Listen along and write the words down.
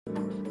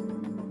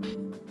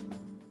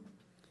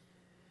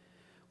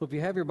Well, if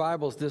you have your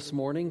Bibles this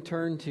morning,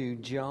 turn to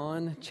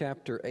John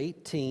chapter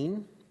 18.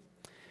 I'm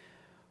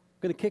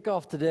going to kick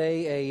off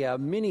today a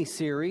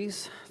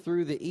mini-series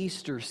through the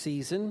Easter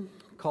season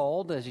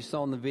called, as you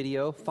saw in the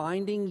video,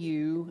 Finding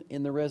You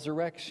in the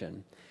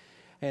Resurrection.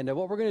 And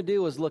what we're going to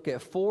do is look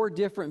at four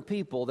different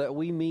people that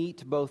we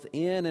meet both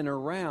in and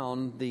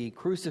around the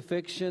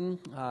crucifixion,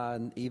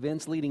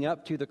 events leading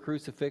up to the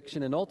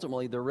crucifixion, and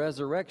ultimately the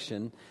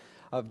resurrection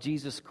of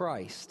Jesus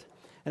Christ.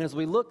 And as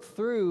we look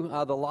through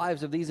the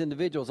lives of these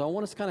individuals, I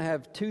want us to kind of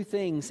have two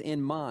things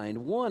in mind.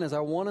 One is I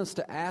want us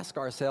to ask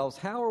ourselves,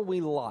 how are we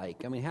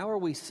like? I mean, how are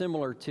we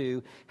similar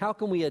to? How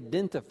can we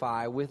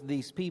identify with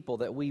these people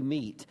that we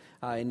meet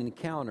and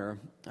encounter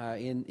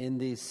in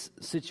this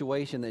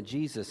situation that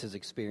Jesus is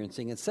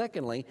experiencing? And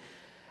secondly,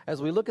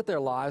 as we look at their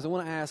lives, I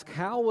want to ask,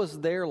 how was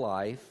their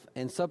life,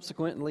 and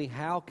subsequently,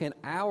 how can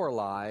our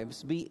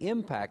lives be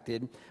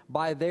impacted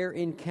by their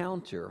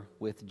encounter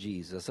with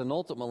Jesus and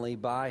ultimately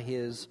by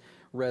His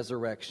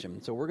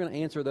resurrection? So we're going to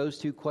answer those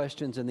two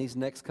questions in these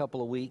next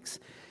couple of weeks.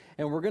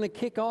 And we're going to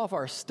kick off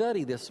our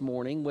study this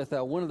morning with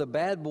one of the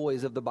bad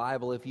boys of the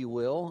Bible, if you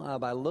will,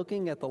 by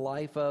looking at the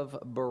life of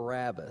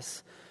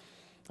Barabbas.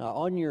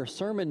 On your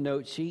sermon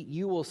note sheet,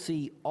 you will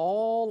see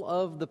all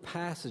of the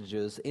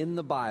passages in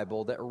the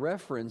Bible that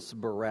reference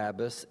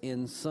Barabbas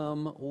in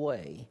some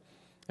way.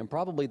 And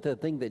probably the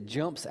thing that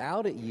jumps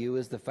out at you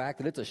is the fact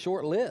that it's a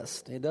short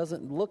list. It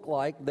doesn't look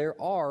like there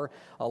are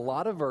a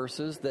lot of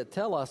verses that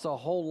tell us a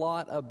whole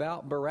lot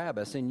about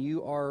Barabbas. And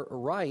you are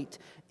right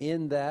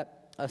in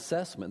that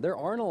assessment. There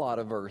aren't a lot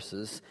of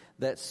verses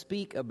that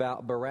speak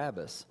about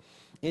Barabbas.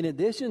 In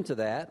addition to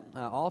that,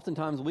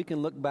 oftentimes we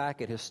can look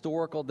back at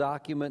historical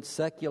documents,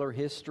 secular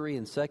history,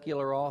 and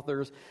secular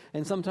authors,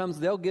 and sometimes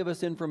they'll give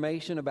us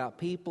information about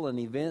people and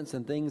events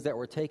and things that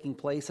were taking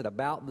place at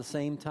about the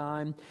same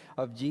time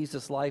of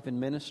Jesus' life and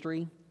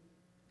ministry.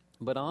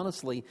 But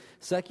honestly,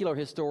 secular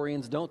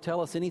historians don't tell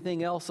us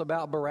anything else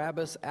about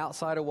Barabbas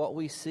outside of what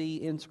we see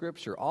in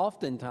Scripture.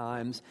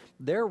 Oftentimes,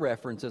 their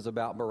references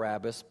about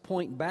Barabbas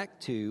point back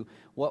to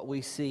what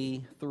we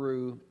see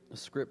through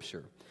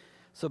Scripture.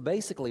 So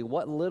basically,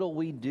 what little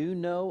we do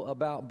know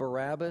about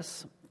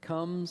Barabbas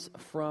comes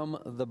from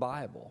the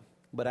Bible.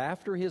 But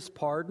after his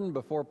pardon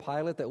before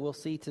Pilate that we'll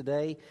see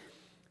today,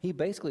 he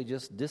basically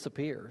just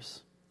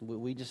disappears.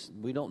 We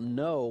don't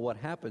know what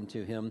happened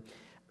to him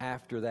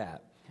after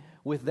that.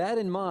 With that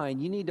in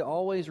mind, you need to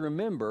always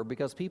remember,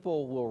 because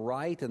people will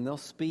write and they'll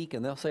speak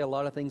and they'll say a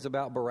lot of things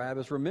about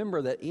Barabbas,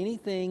 remember that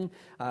anything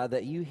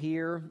that you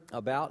hear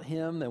about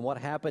him and what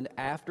happened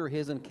after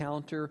his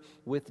encounter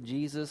with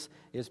Jesus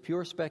is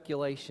pure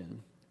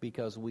speculation,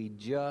 because we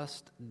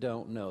just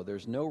don't know.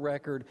 There's no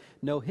record,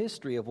 no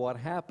history of what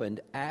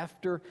happened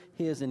after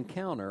his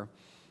encounter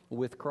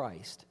with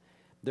Christ.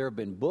 There have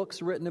been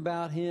books written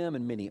about him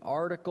and many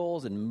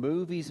articles and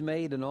movies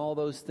made and all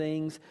those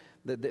things.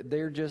 That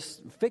they're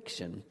just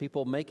fiction.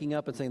 People making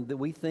up and saying that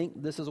we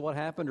think this is what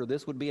happened or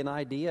this would be an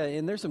idea.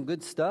 And there's some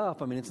good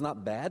stuff. I mean, it's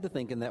not bad to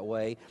think in that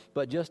way,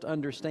 but just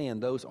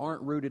understand those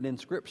aren't rooted in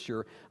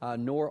Scripture,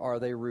 nor are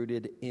they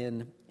rooted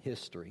in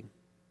history.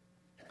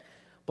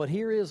 But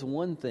here is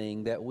one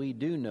thing that we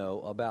do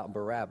know about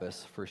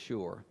Barabbas for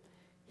sure.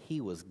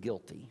 He was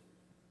guilty.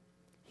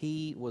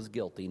 He was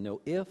guilty.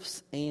 No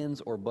ifs,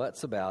 ands, or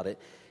buts about it.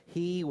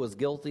 He was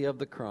guilty of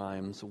the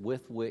crimes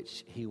with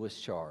which he was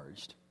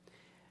charged.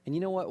 And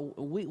you know what?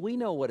 We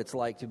know what it's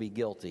like to be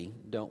guilty,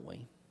 don't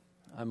we?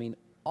 I mean,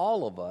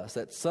 all of us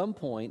at some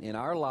point in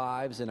our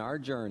lives, in our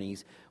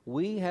journeys,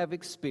 we have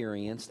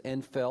experienced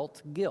and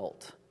felt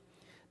guilt.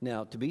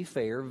 Now, to be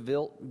fair,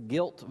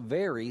 guilt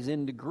varies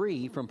in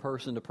degree from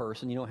person to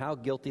person, you know, how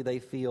guilty they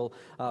feel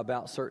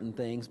about certain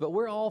things. But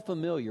we're all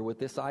familiar with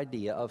this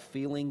idea of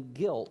feeling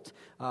guilt,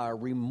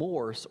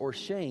 remorse, or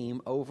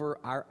shame over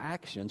our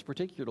actions,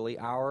 particularly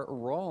our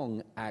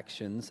wrong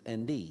actions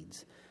and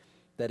deeds.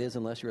 That is,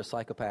 unless you're a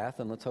psychopath,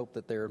 and let's hope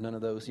that there are none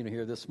of those,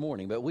 here this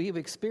morning. But we've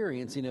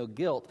experienced,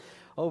 guilt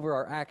over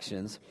our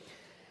actions.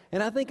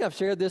 And I think I've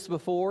shared this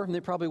before, and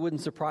it probably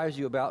wouldn't surprise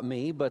you about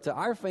me, but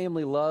our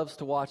family loves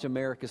to watch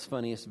America's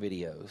Funniest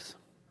Videos.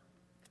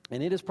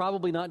 And it is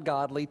probably not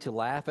godly to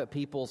laugh at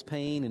people's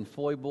pain and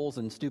foibles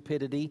and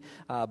stupidity,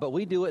 but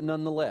we do it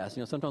nonetheless.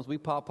 Sometimes we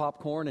pop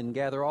popcorn and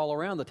gather all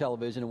around the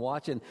television and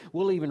watch, and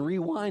we'll even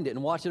rewind it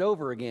and watch it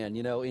over again,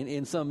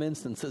 in some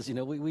instances.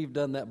 We've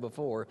done that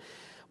before.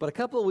 But a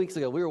couple of weeks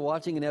ago, we were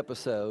watching an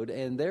episode,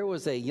 and there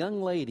was a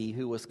young lady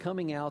who was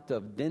coming out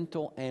of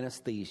dental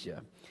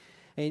anesthesia.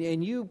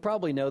 And you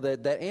probably know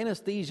that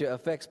anesthesia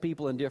affects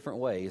people in different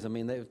ways. I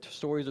mean, the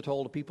stories are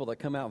told of people that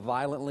come out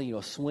violently,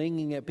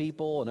 swinging at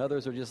people, and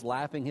others are just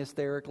laughing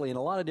hysterically, and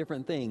a lot of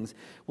different things.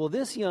 Well,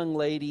 this young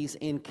lady's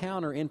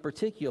encounter in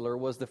particular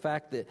was the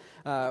fact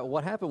that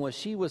what happened was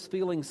she was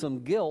feeling some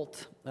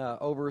guilt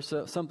over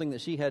something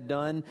that she had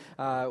done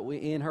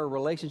in her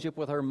relationship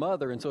with her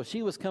mother. And so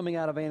she was coming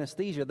out of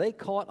anesthesia. They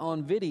caught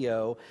on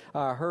video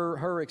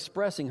her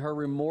expressing her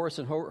remorse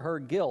and her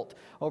guilt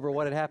over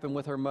what had happened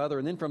with her mother.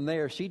 And then from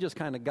there, she just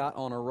kind of got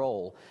on a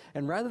roll.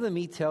 And rather than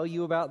me tell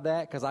you about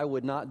that, because I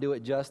would not do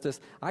it justice,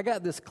 I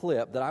got this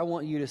clip that I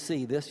want you to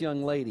see this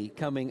young lady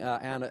coming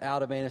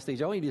out of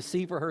anesthesia. I want you to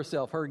see for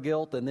herself her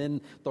guilt and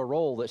then the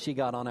roll that she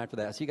got on after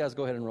that. So you guys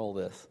go ahead and roll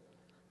this.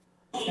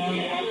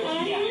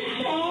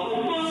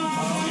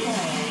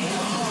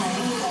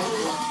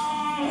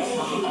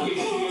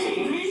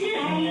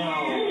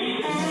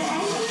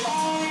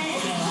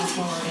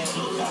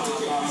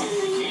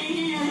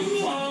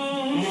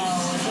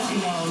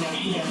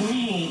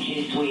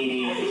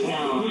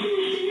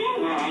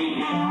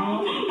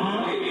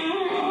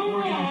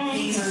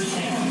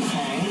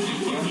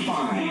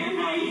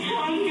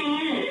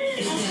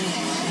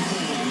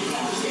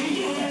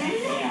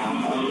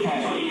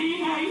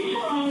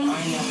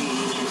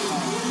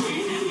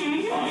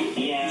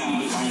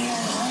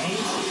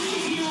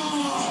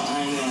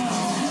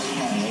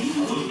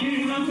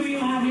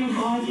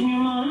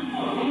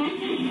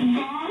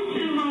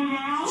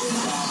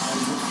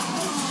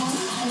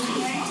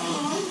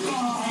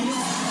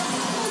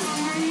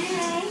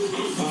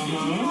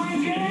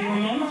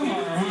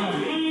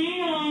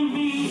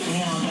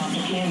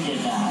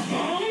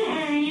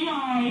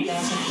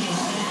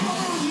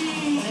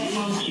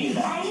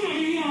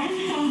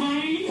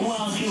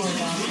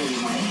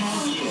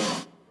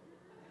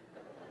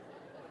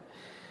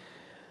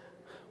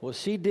 Well,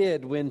 she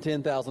did win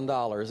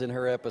 $10,000 in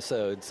her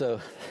episode.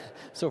 So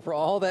for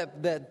all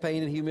that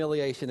pain and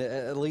humiliation,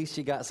 at least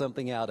she got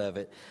something out of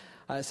it.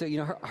 So,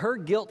 her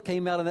guilt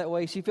came out in that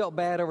way. She felt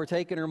bad over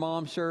taking her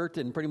mom's shirt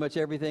and pretty much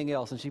everything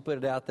else, and she put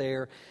it out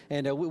there.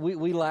 And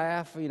we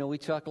laugh, we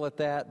chuckle at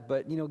that.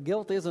 But,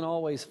 guilt isn't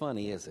always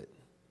funny, is it?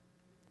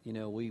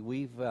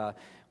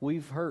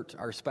 We've hurt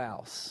our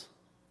spouse,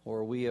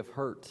 or we have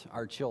hurt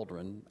our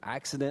children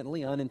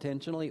accidentally,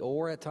 unintentionally,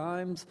 or at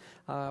times,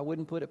 I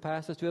wouldn't put it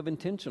past us to have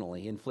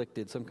intentionally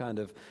inflicted some kind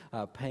of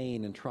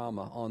pain and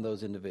trauma on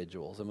those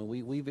individuals. I mean,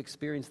 we've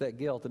experienced that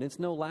guilt, and it's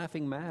no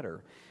laughing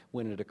matter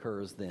when it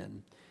occurs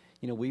then.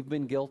 We've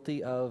been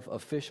guilty of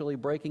officially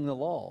breaking the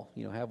law,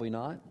 have we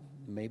not?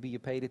 Maybe you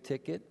paid a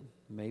ticket,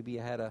 maybe you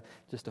had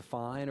just a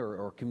fine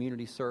or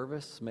community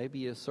service, maybe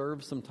you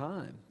served some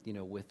time,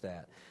 with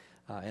that.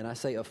 And I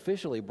say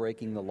officially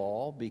breaking the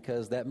law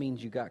because that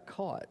means you got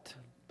caught.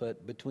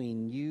 But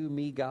between you,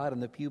 me, God,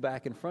 and the pew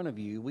back in front of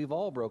you, we've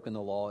all broken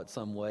the law in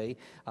some way.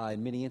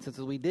 In many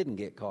instances, we didn't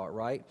get caught,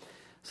 right?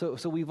 So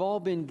we've all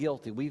been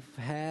guilty. We've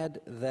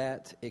had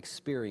that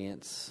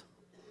experience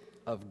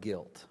of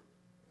guilt.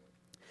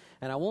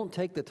 And I won't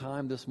take the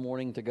time this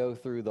morning to go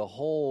through the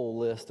whole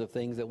list of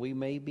things that we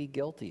may be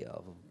guilty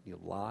of.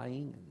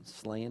 Lying and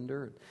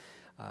slander,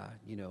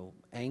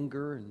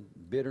 anger and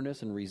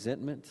bitterness and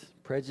resentment,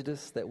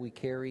 prejudice that we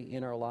carry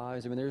in our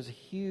lives. I mean, there's a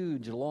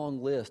huge,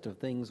 long list of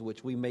things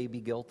which we may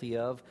be guilty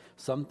of.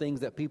 Some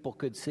things that people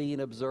could see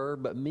and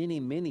observe, but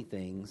many, many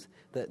things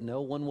that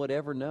no one would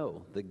ever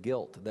know, the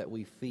guilt that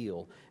we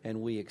feel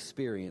and we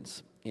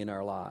experience in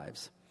our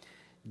lives.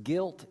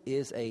 Guilt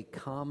is a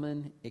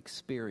common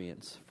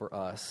experience for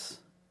us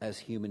as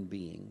human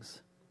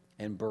beings,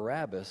 and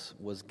Barabbas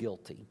was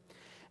guilty.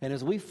 And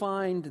as we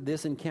find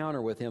this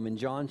encounter with him in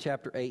John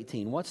chapter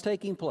 18, what's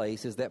taking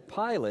place is that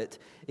Pilate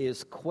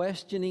is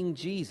questioning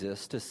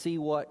Jesus to see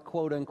what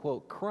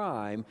quote-unquote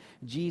crime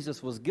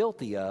Jesus was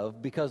guilty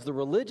of, because the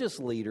religious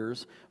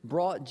leaders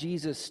brought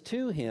Jesus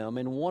to him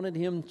and wanted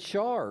him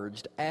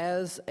charged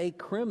as a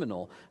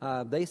criminal.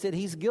 They said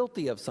he's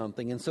guilty of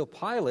something. And so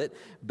Pilate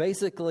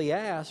basically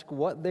asked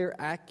what their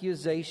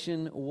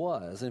accusation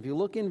was. And if you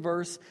look in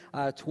verse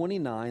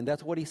 29,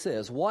 that's what he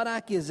says. What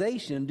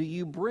accusation do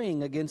you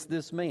bring against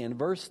this man?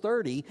 Verse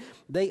 30,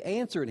 they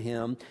answered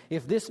him,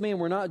 if this man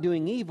were not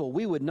doing evil,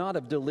 we would not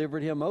have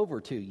delivered him over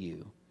to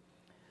you.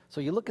 So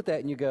you look at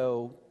that and you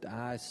go,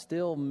 I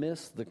still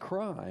miss the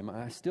crime.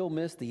 I still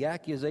miss the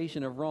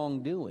accusation of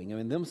wrongdoing. I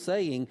mean, them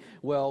saying,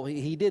 well,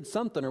 he did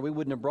something or we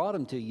wouldn't have brought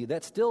him to you.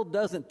 That still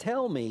doesn't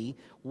tell me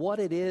what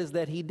it is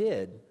that he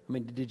did. I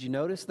mean, did you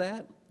notice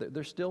that?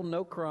 There's still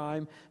no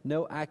crime,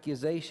 no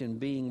accusation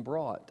being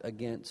brought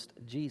against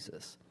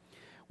Jesus.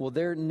 Well,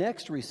 their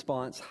next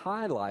response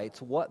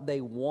highlights what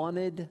they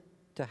wanted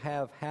to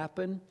have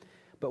happen,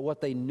 but what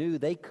they knew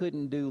they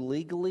couldn't do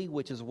legally,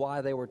 which is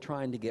why they were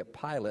trying to get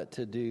Pilate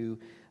to do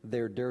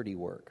their dirty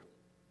work.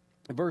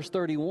 In verse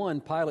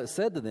 31, Pilate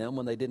said to them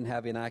when they didn't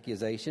have an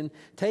accusation,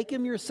 take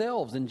him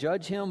yourselves and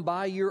judge him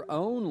by your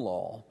own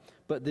law.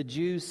 But the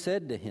Jews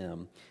said to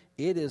him,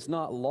 it is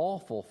not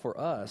lawful for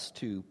us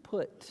to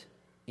put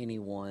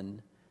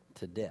anyone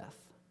to death.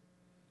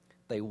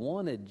 They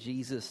wanted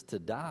Jesus to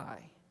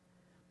die.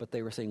 But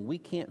they were saying, we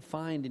can't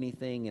find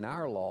anything in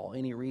our law,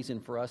 any reason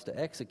for us to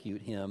execute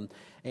him,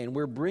 and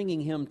we're bringing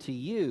him to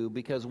you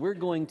because we're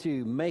going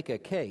to make a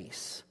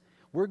case.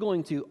 We're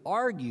going to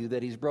argue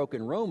that he's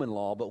broken Roman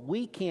law, but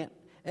we can't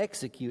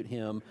execute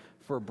him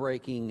for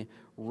breaking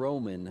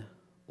Roman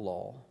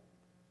law.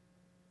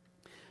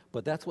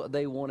 But that's what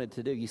they wanted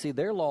to do. You see,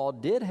 their law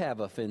did have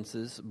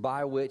offenses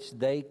by which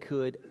they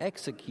could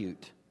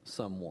execute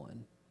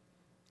someone.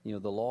 You know,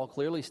 the law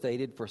clearly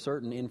stated for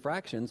certain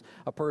infractions,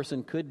 a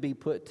person could be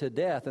put to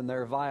death, and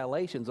there are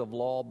violations of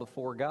law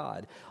before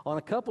God. On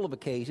a couple of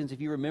occasions, if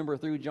you remember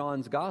through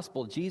John's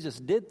gospel, Jesus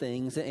did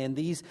things, and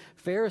these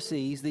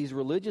Pharisees, these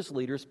religious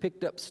leaders,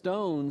 picked up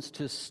stones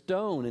to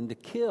stone and to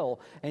kill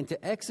and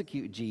to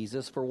execute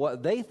Jesus for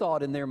what they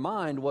thought in their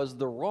mind was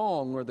the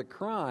wrong or the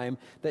crime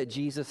that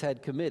Jesus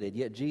had committed.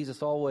 Yet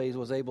Jesus always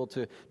was able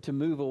to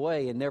move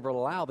away and never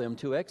allow them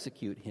to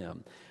execute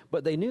him.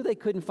 But they knew they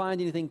couldn't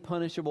find anything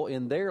punishable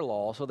in their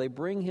law, so they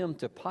bring him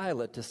to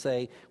Pilate to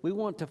say, we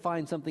want to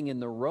find something in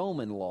the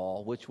Roman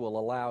law which will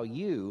allow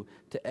you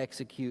to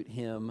execute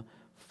him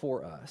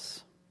for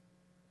us.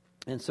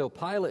 And so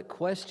Pilate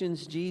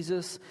questions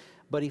Jesus,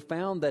 but he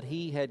found that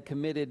he had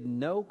committed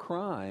no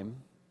crime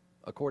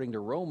according to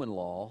Roman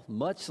law,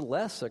 much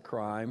less a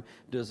crime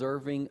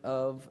deserving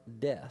of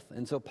death.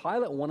 And so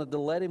Pilate wanted to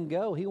let him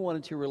go. He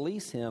wanted to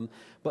release him,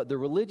 but the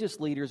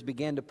religious leaders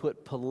began to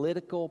put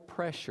political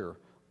pressure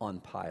on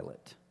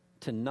Pilate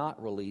to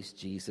not release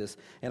Jesus.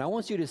 And I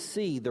want you to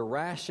see the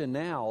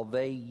rationale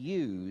they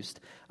used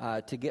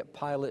to get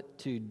Pilate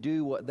to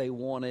do what they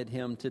wanted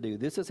him to do.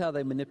 This is how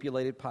they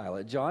manipulated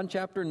Pilate. John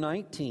chapter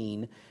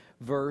 19,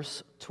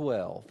 verse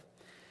 12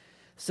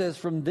 says,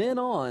 from then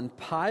on,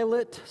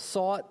 Pilate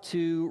sought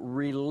to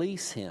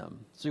release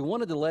him. So he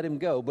wanted to let him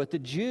go. But the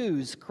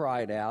Jews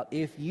cried out,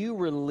 if you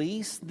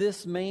release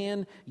this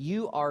man,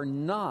 you are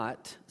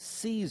not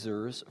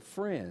Caesar's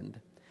friend.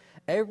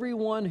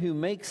 Everyone who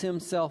makes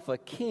himself a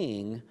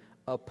king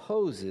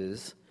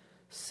opposes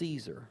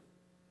Caesar.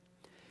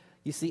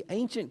 You see,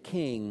 ancient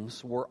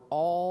kings were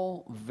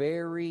all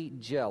very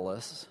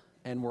jealous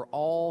and were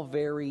all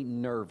very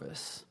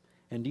nervous.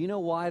 And do you know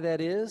why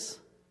that is?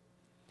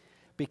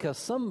 Because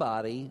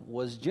somebody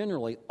was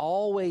generally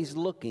always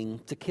looking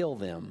to kill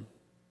them.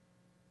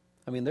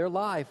 I mean, their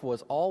life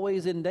was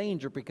always in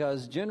danger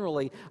because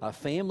generally a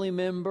family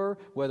member,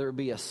 whether it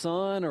be a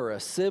son or a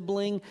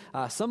sibling,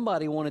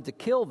 somebody wanted to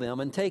kill them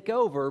and take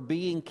over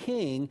being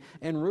king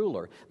and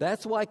ruler.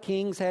 That's why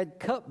kings had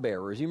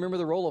cupbearers. You remember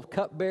the role of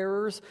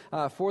cupbearers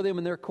for them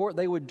in their court?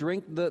 They would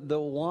drink the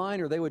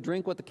wine, or they would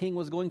drink what the king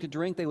was going to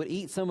drink. They would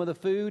eat some of the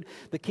food.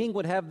 The king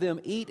would have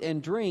them eat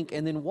and drink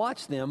and then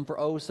watch them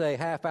for, say,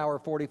 half hour,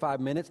 45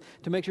 minutes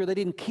to make sure they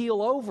didn't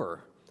keel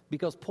over,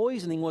 because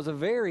poisoning was a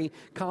very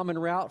common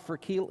route for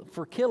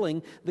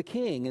killing the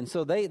king. And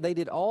so they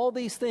did all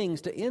these things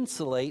to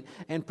insulate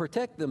and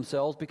protect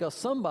themselves because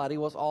somebody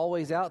was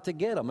always out to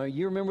get them.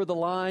 You remember the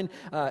line,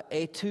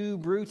 et tu,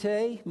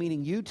 Brute,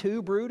 meaning you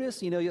too,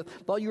 Brutus? You know, you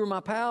thought you were my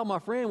pal, my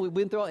friend. We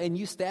went through, and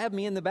you stabbed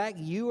me in the back.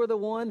 You are the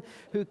one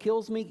who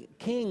kills me.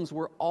 Kings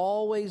were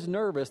always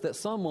nervous that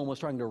someone was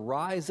trying to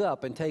rise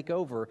up and take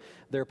over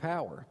their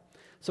power.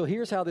 So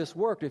here's how this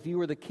worked. If you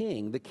were the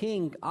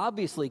king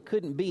obviously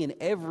couldn't be in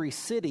every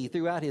city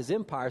throughout his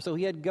empire, so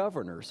he had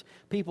governors,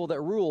 people that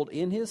ruled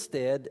in his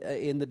stead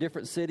in the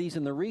different cities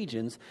and the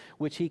regions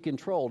which he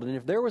controlled. And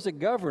if there was a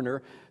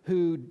governor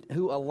who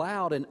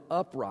allowed an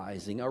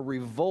uprising, a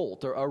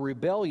revolt, or a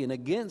rebellion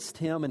against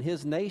him and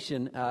his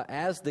nation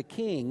as the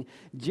king,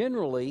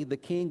 generally the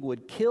king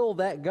would kill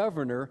that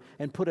governor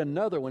and put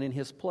another one in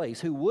his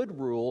place who would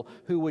rule,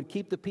 who would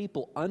keep the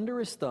people under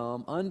his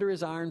thumb, under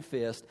his iron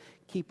fist,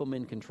 keep them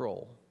in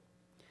control.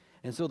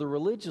 And so the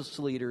religious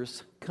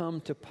leaders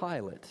come to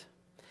Pilate,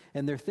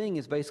 and their thing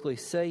is basically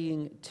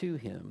saying to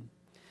him,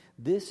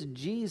 this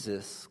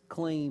Jesus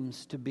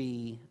claims to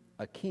be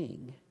a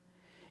king.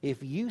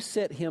 If you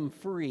set him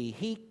free,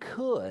 he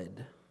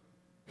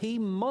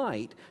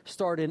might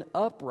start an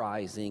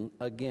uprising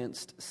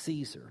against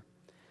Caesar.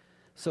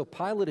 So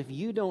Pilate, if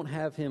you don't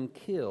have him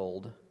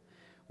killed,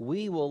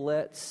 we will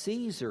let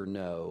Caesar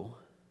know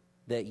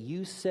that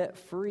you set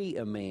free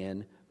a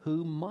man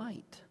who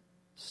might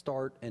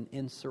start an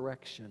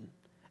insurrection,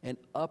 an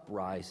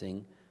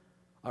uprising,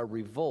 a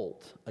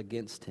revolt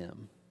against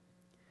him.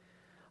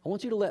 I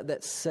want you to let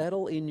that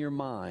settle in your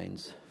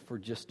minds for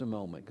just a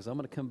moment, because I'm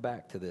going to come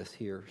back to this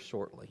here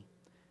shortly.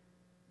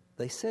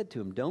 They said to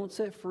him, don't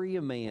set free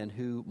a man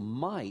who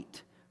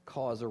might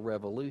cause a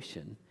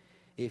revolution.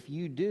 If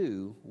you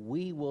do,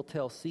 we will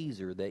tell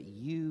Caesar that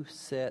you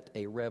set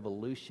a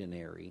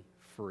revolutionary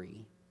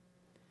free.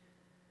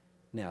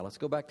 Now, let's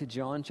go back to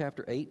John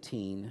chapter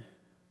 18,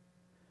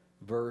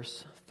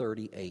 verse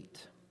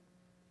 38.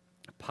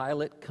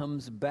 Pilate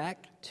comes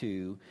back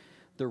to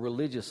the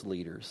religious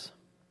leaders,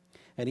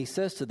 and he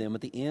says to them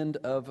at the end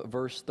of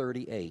verse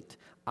 38,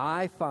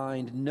 I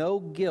find no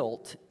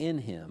guilt in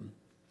him.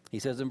 He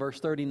says in verse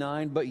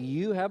 39, but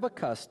you have a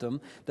custom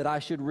that I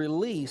should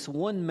release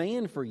one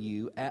man for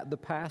you at the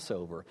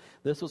Passover.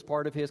 This was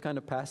part of his kind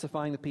of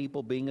pacifying the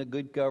people, being a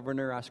good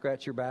governor. I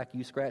scratch your back,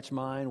 you scratch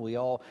mine. We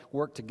all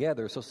work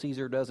together so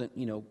Caesar doesn't,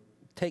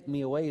 take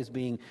me away as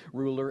being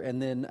ruler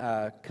and then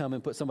come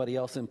and put somebody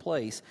else in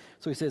place.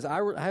 So he says,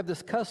 I have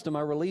this custom,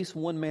 I release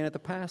one man at the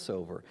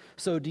Passover.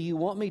 So do you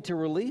want me to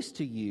release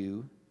to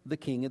you the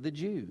King of the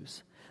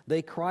Jews?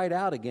 they cried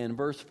out again,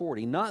 verse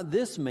 40, "Not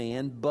this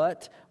man,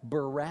 but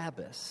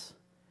Barabbas."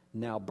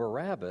 Now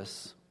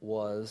Barabbas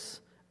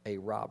was a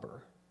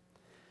robber.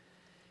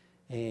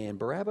 And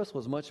Barabbas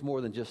was much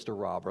more than just a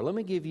robber. Let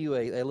me give you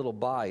a little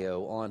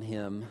bio on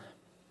him.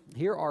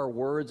 Here are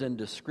words and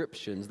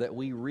descriptions that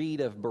we read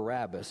of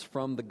Barabbas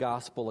from the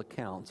gospel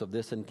accounts of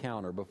this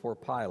encounter before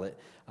Pilate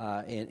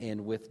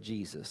and with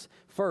Jesus.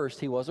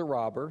 First, he was a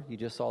robber. You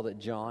just saw that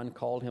John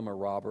called him a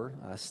robber,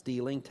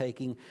 stealing,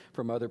 taking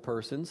from other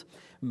persons.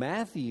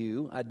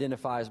 Matthew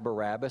identifies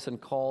Barabbas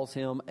and calls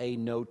him a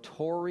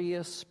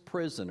notorious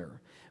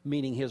prisoner,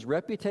 meaning his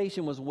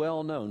reputation was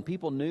well known.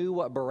 People knew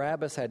what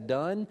Barabbas had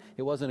done.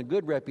 It wasn't a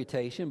good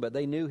reputation, but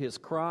they knew his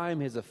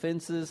crime, his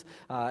offenses,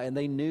 and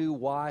they knew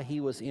why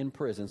he was in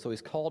prison. So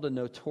he's called a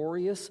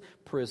notorious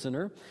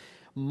prisoner.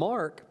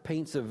 Mark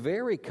paints a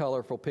very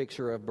colorful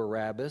picture of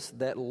Barabbas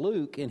that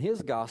Luke, in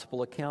his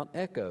gospel account,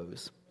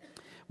 echoes.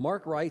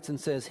 Mark writes and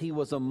says, he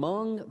was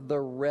among the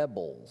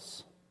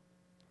rebels.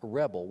 A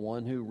rebel,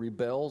 one who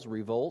rebels,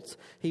 revolts.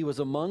 He was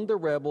among the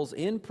rebels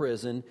in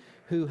prison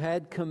who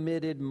had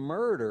committed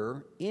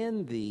murder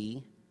in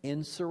the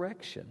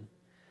insurrection.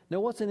 Now,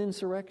 what's an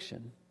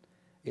insurrection?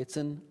 It's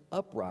an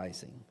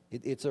uprising.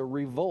 It's a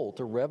revolt,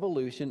 a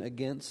revolution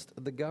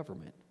against the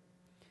government.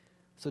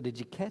 So did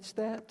you catch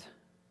that?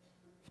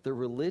 The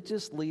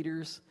religious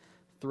leaders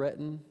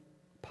threatened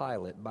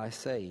Pilate by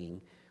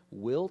saying,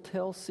 "We'll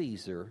tell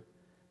Caesar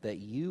that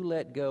you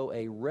let go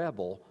a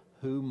rebel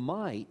who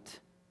might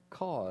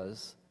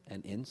cause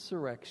an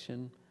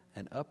insurrection,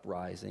 an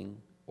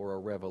uprising, or a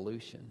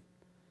revolution."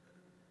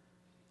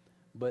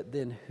 But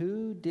then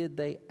who did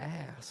they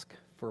ask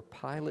for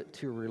Pilate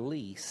to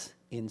release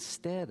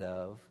instead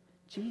of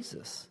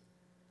Jesus?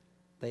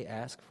 They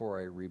asked for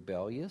a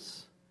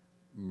rebellious,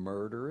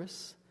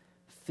 murderous,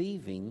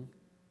 thieving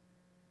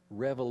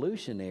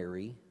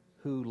revolutionary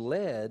who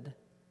led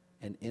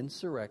an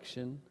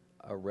insurrection,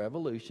 a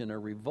revolution, a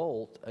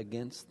revolt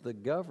against the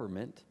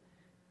government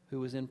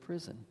who was in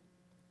prison.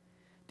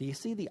 Do you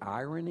see the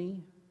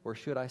irony, or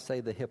should I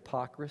say the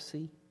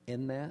hypocrisy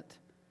in that?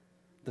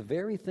 The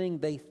very thing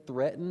they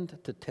threatened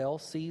to tell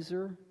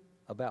Caesar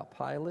about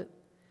Pilate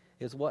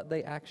is what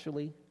they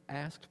actually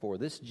asked for.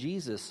 This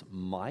Jesus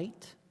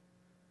might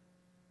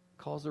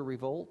cause a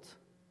revolt.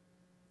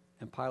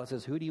 And Pilate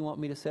says, "Who do you want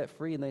me to set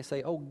free?" And they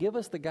say, "Oh, give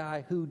us the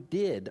guy who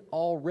did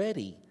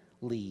already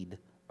lead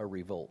a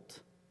revolt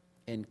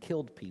and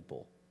killed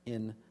people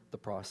in the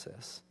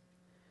process."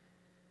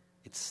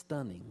 It's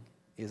stunning,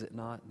 is it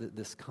not?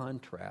 This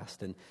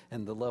contrast and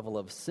the level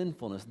of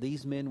sinfulness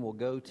these men will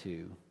go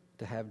to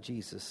have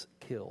Jesus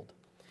killed.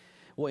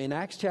 Well, in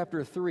Acts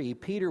chapter 3,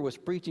 Peter was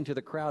preaching to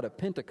the crowd at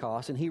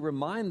Pentecost, and he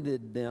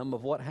reminded them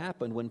of what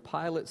happened when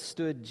Pilate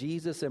stood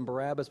Jesus and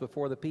Barabbas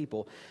before the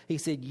people. He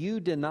said,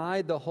 "You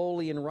denied the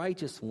holy and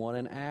righteous one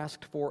and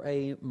asked for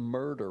a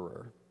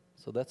murderer."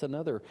 So that's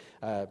another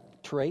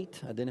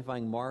trait,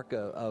 identifying mark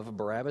of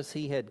Barabbas.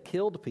 He had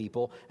killed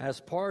people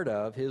as part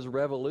of his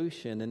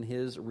revolution and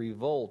his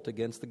revolt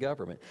against the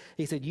government.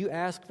 He said, "You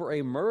asked for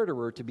a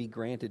murderer to be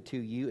granted to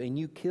you, and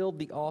you killed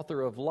the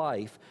author of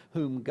life,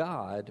 whom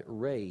God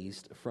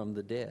raised from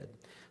the dead."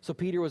 So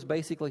Peter was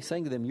basically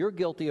saying to them, you're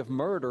guilty of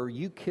murder.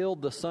 You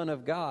killed the Son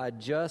of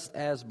God, just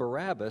as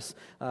Barabbas,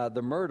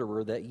 the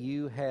murderer that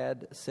you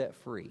had set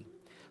free.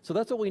 So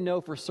that's what we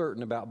know for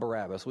certain about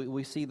Barabbas.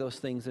 We see those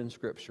things in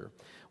Scripture.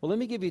 Well, let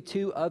me give you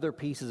two other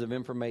pieces of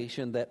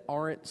information that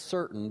aren't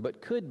certain, but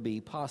could be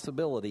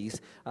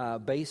possibilities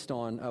based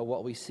on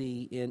what we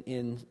see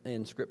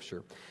in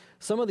Scripture.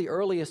 Some of the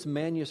earliest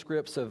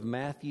manuscripts of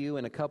Matthew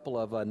and a couple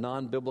of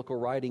non-biblical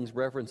writings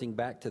referencing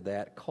back to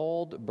that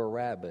called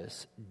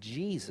Barabbas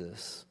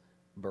Jesus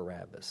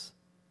Barabbas.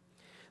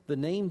 The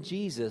name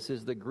Jesus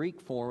is the Greek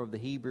form of the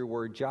Hebrew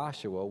word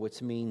Joshua,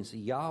 which means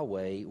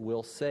Yahweh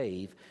will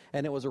save,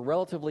 and it was a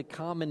relatively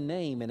common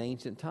name in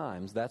ancient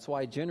times. That's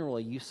why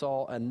generally you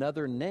saw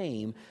another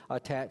name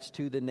attached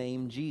to the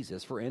name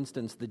Jesus. For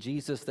instance, the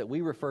Jesus that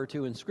we refer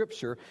to in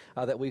Scripture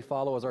that we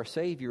follow as our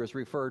Savior is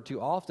referred to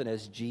often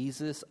as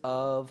Jesus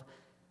of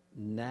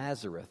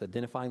Nazareth,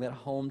 identifying that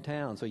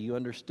hometown, so you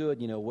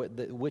understood,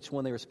 which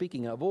one they were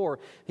speaking of. Or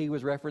he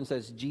was referenced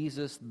as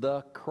Jesus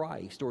the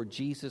Christ, or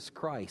Jesus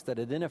Christ, that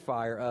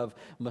identifier of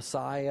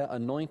Messiah,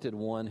 anointed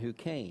one who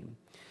came.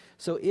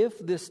 So if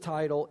this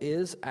title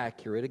is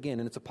accurate, again,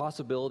 and it's a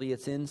possibility,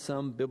 it's in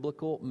some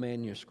biblical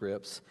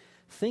manuscripts,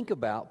 think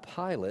about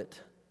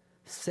Pilate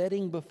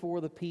setting before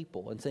the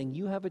people and saying,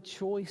 you have a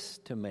choice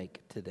to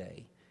make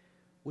today.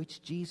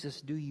 Which Jesus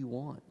do you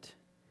want?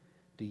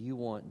 Do you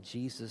want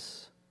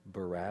Jesus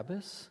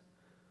Barabbas,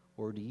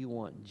 or do you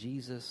want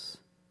Jesus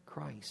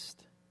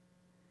Christ?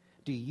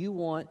 Do you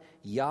want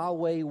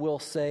Yahweh will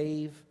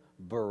save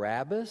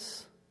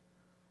Barabbas,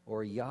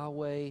 or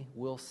Yahweh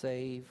will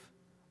save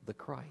the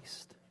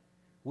Christ?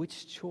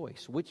 Which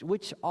choice,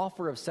 which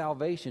offer of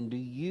salvation do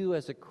you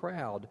as a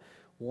crowd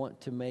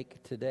want to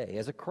make today?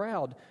 As a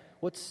crowd,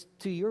 what's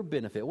to your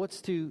benefit?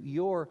 What's to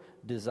your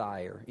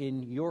desire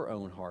in your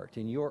own heart,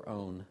 in your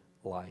own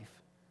life?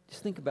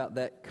 Just think about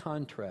that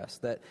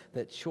contrast,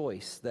 that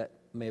choice, that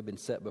may have been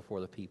set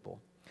before the people.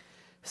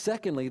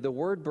 Secondly, the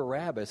word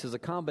Barabbas is a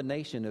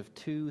combination of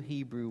two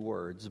Hebrew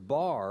words,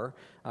 bar,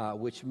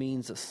 which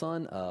means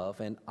son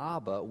of, and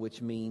Abba,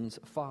 which means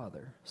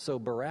father. So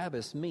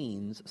Barabbas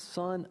means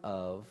son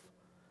of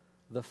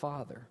the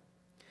father,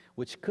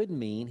 which could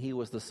mean he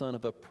was the son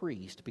of a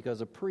priest,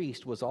 because a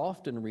priest was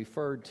often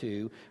referred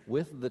to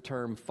with the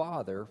term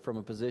father from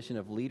a position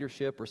of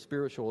leadership or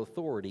spiritual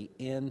authority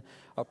in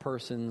a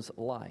person's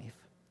life.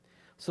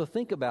 So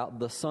think about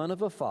the son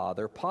of a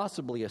father,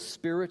 possibly a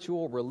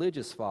spiritual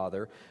religious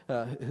father,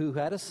 who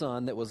had a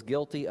son that was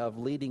guilty of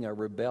leading a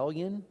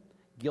rebellion,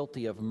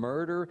 guilty of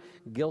murder,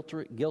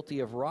 guilty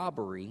of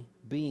robbery,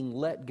 being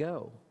let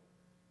go.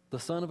 The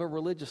son of a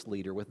religious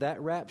leader with that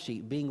rap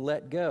sheet being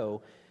let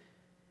go,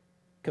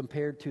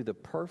 compared to the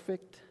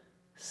perfect,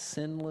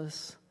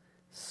 sinless,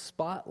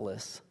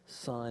 spotless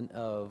son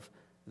of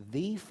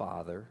the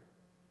Father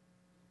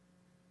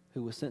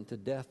who was sent to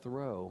death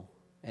row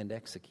and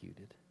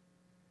executed.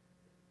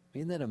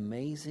 Isn't that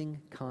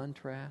amazing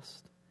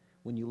contrast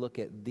when you look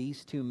at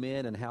these two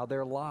men and how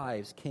their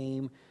lives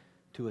came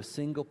to a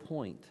single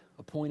point,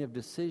 a point of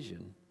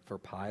decision for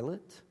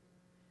Pilate,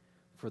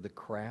 for the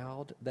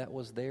crowd that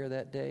was there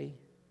that day?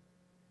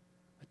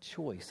 A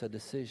choice, a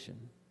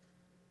decision.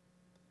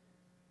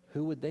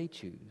 Who would they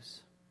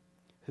choose?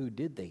 Who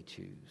did they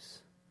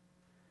choose?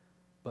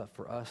 But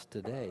for us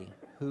today,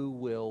 who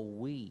will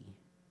we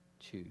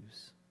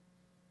choose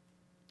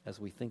as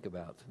we think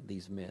about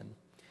these men?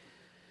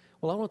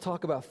 Well, I want to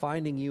talk about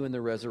finding you in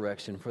the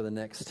resurrection for the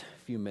next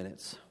few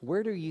minutes.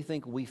 Where do you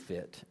think we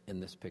fit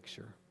in this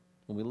picture?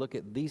 When we look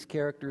at these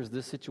characters,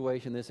 this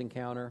situation, this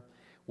encounter,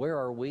 where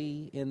are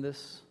we in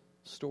this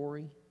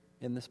story,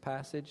 in this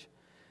passage?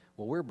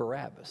 Well, we're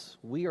Barabbas.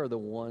 We are the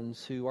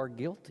ones who are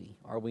guilty,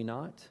 are we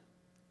not?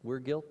 We're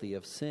guilty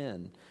of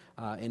sin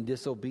and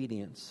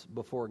disobedience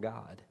before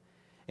God.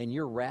 And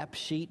your rap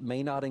sheet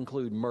may not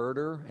include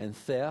murder and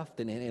theft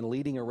and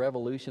leading a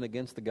revolution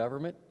against the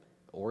government.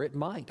 Or it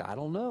might. I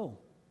don't know.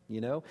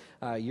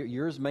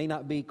 Yours may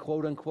not be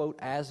quote unquote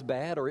as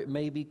bad, or it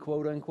may be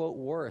quote unquote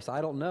worse. I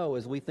don't know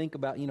as we think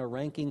about,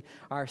 ranking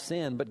our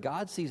sin. But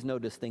God sees no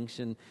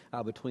distinction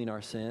between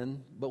our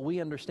sin. But we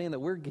understand that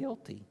we're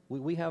guilty.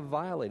 We have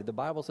violated. The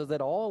Bible says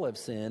that all have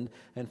sinned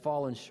and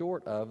fallen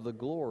short of the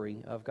glory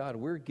of God.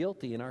 We're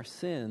guilty in our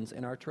sins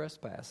and our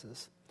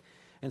trespasses.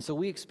 And so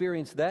we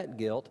experience that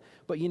guilt.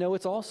 But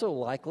it's also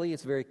likely,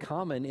 it's very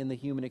common in the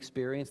human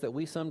experience that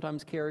we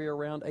sometimes carry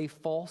around a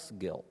false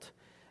guilt.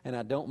 And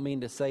I don't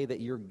mean to say that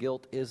your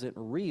guilt isn't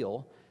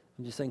real.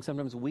 I'm just saying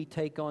sometimes we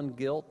take on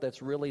guilt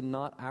that's really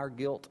not our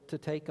guilt to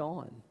take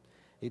on.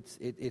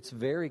 It's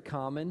very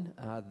common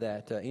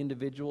that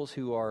individuals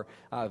who are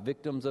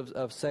victims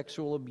of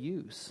sexual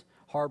abuse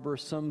harbor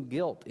some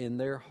guilt in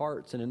their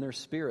hearts and in their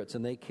spirits,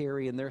 and they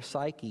carry in their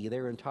psyche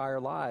their entire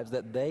lives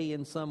that they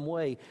in some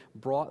way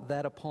brought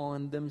that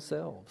upon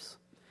themselves.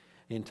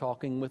 In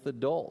talking with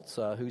adults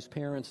whose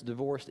parents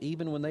divorced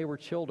even when they were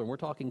children, we're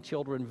talking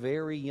children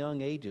very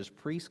young ages,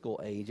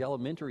 preschool age,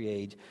 elementary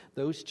age,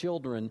 those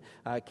children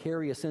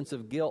carry a sense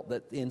of guilt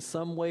that in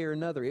some way or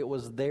another it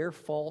was their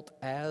fault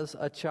as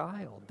a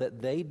child,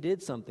 that they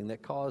did something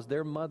that caused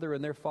their mother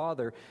and their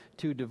father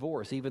to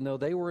divorce, even though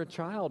they were a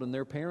child and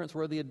their parents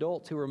were the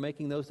adults who were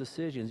making those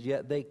decisions,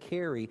 yet they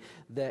carry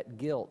that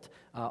guilt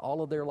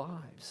all of their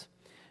lives.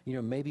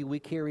 Maybe we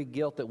carry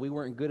guilt that we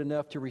weren't good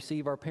enough to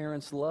receive our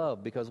parents'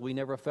 love because we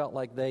never felt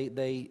like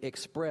they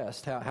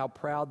expressed how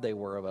proud they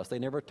were of us. They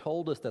never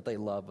told us that they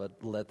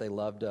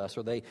loved us,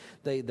 or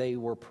they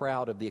were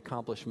proud of the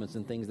accomplishments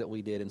and things that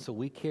we did. And so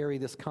we carry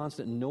this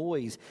constant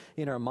noise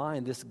in our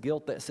mind, this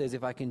guilt that says,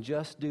 if I can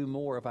just do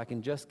more, if I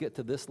can just get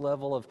to this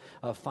level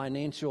of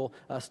financial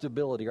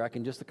stability, or I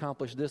can just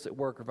accomplish this at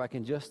work, or if I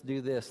can just do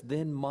this,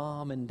 then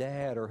mom and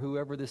dad or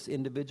whoever this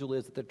individual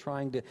is that they're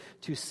trying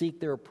to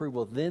seek their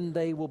approval, then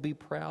they will be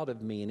proud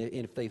of me. And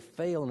if they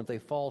fail and if they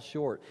fall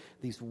short,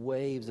 these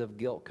waves of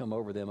guilt come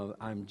over them of,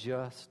 I'm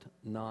just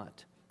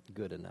not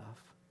good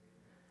enough.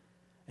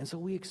 And so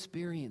we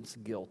experience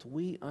guilt.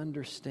 We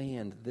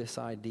understand this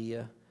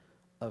idea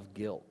of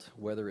guilt,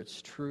 whether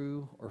it's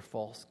true or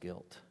false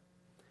guilt.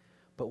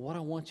 But what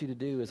I want you to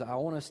do is I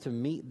want us to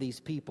meet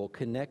these people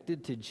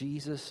connected to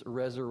Jesus'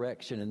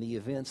 resurrection and the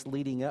events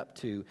leading up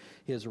to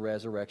his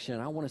resurrection.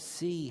 And I want to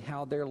see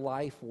how their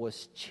life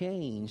was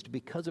changed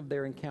because of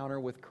their encounter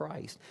with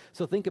Christ.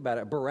 So think about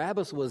it.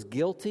 Barabbas was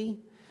guilty,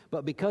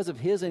 but because of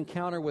his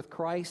encounter with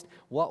Christ,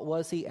 what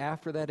was he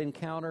after that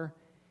encounter?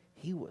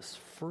 He was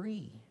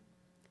free.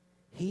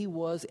 He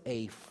was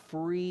a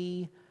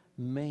free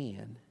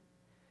man.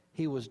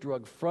 He was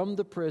drugged from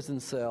the prison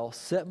cell,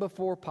 set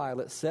before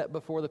Pilate, set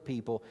before the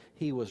people.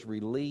 He was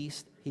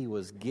released. He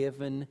was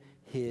given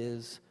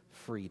his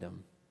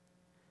freedom.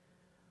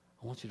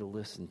 I want you to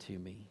listen to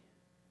me.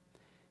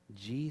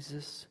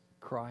 Jesus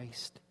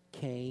Christ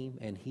came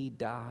and he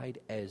died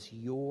as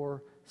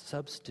your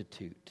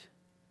substitute.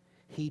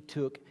 He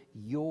took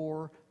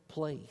your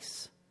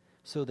place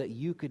so that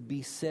you could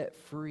be set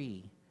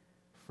free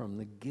from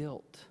the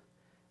guilt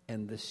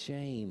and the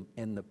shame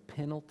and the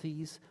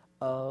penalties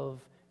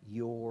of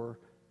your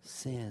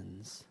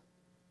sins.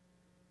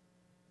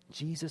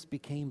 Jesus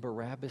became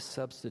Barabbas'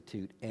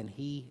 substitute, and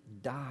he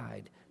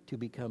died to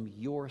become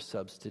your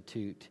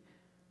substitute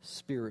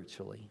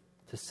spiritually,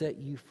 to set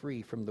you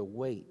free from the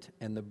weight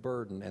and the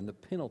burden and the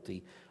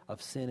penalty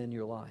of sin in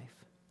your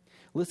life.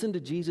 Listen to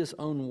Jesus'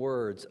 own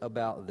words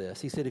about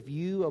this. He said, if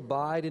you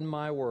abide in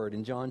my word,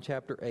 in John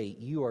chapter 8,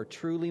 you are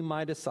truly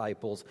my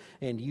disciples,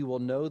 and you will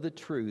know the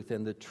truth,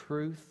 and the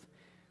truth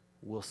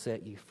will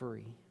set you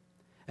free.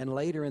 And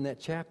later in that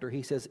chapter,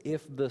 he says,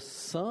 if the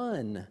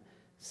Son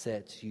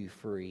sets you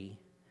free,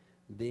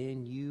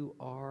 then you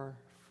are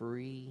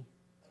free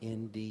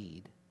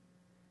indeed.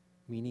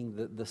 Meaning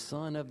that the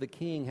Son of the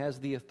King has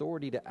the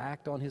authority to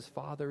act on his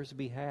Father's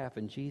behalf.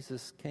 And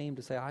Jesus came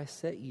to say, I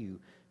set you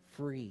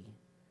free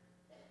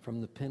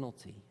from the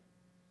penalty,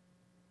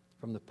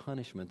 from the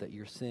punishment that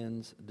your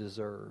sins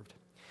deserved.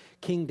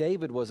 King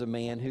David was a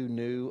man who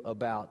knew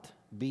about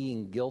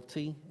being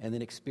guilty and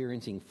then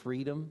experiencing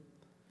freedom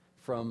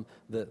from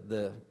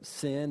the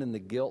sin and the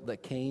guilt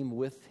that came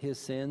with his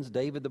sins.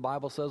 David, the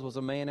Bible says, was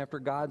a man after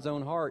God's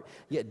own heart.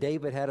 Yet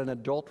David had an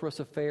adulterous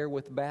affair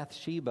with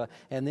Bathsheba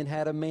and then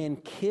had a man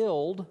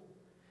killed.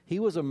 He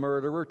was a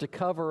murderer to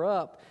cover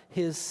up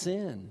his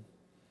sin.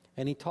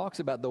 And he talks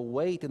about the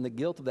weight and the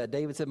guilt of that.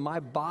 David said, my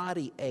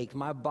body ached,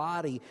 my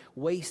body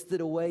wasted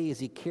away as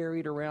he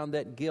carried around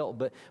that guilt.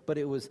 But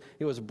it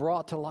was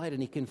brought to light,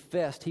 and he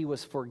confessed he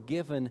was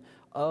forgiven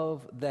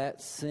of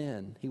that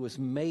sin. He was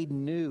made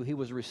new. He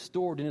was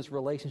restored in his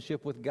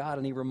relationship with God.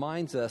 And he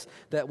reminds us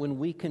that when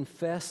we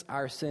confess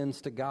our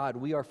sins to God,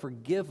 we are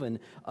forgiven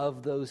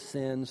of those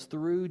sins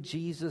through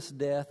Jesus'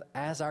 death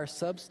as our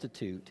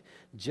substitute,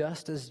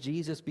 just as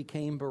Jesus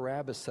became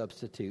Barabbas'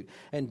 substitute.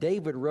 And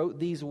David wrote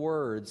these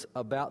words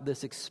about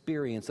this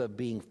experience of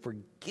being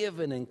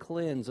forgiven and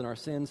cleansed and our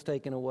sins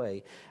taken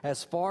away.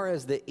 As far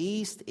as the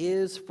east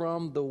is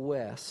from the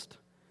west,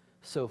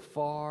 so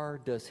far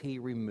does he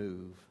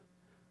remove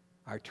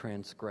our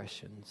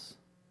transgressions,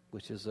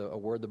 which is a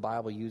word the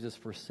Bible uses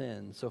for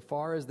sin. So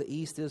far as the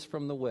east is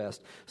from the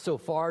west, so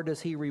far does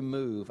he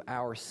remove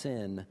our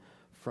sin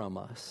from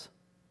us.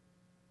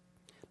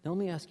 Now let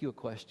me ask you a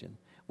question.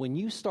 When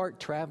you start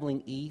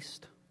traveling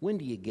east, when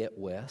do you get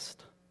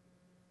west?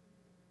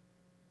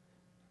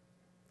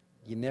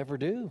 You never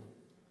do.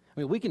 I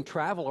mean, we can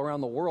travel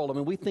around the world. I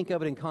mean, we think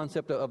of it in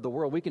concept of the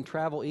world. We can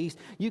travel east.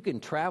 You can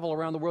travel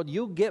around the world.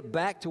 You'll get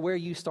back to where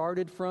you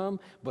started from,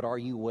 but are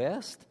you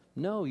west?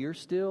 No, you're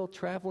still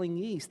traveling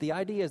east. The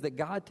idea is that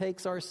God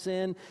takes our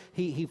sin,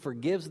 He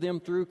forgives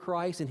them through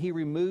Christ, and He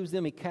removes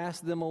them, He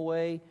casts them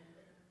away,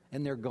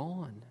 and they're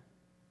gone.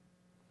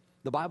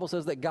 The Bible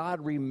says that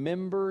God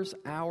remembers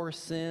our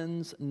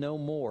sins no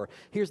more.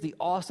 Here's the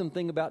awesome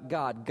thing about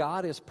God.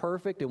 God is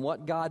perfect, and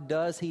what God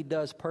does, He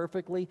does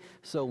perfectly.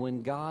 So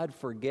when God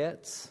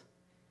forgets,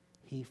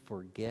 He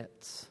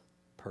forgets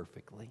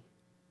perfectly.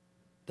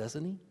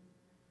 Doesn't He?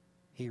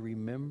 He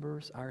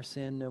remembers our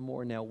sin no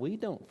more. Now, we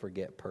don't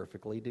forget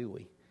perfectly, do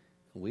we?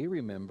 We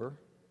remember.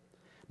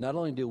 Not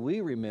only do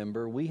we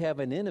remember, we have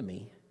an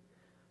enemy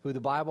who the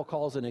Bible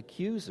calls an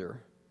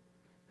accuser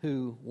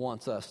who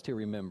wants us to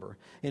remember.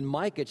 In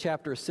Micah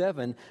chapter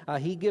 7,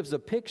 he gives a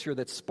picture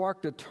that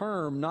sparked a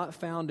term not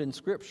found in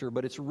Scripture,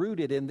 but it's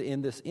rooted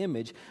in this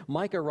image.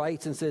 Micah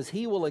writes and says,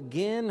 He will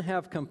again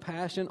have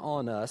compassion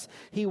on us.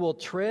 He will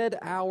tread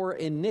our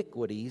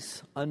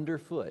iniquities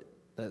underfoot.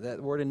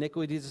 That word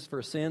iniquities is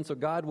for sin, so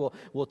God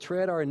will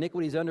tread our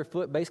iniquities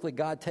underfoot. Basically,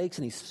 God takes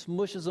and He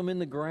smushes them in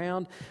the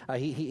ground.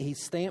 He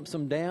stamps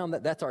them down.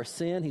 That's our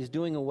sin. He's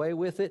doing away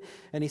with it.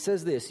 And He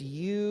says this,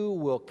 you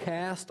will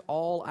cast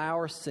all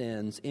our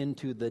sins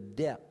into the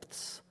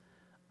depths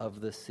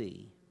of the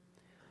sea.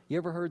 You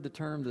ever heard the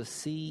term the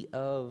sea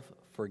of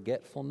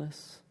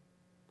forgetfulness?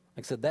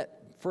 Like I said, that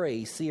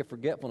phrase, sea of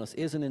forgetfulness,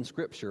 isn't in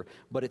Scripture,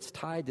 but it's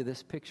tied to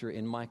this picture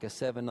in Micah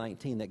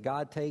 7:19, that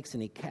God takes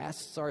and He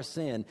casts our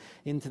sin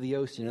into the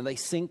ocean, and they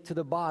sink to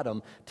the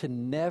bottom to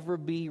never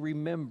be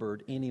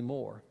remembered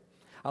anymore.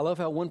 I love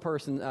how one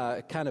person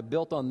kind of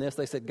built on this.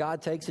 They said,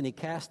 God takes and He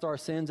casts our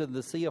sins into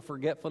the sea of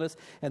forgetfulness,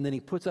 and then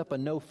He puts up a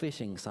no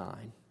fishing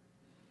sign.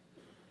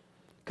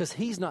 Because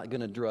He's not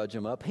going to drudge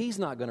them up. He's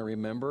not going to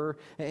remember.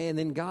 And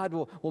then God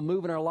will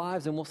move in our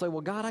lives, and we'll say,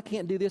 well, God, I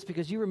can't do this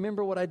because you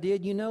remember what I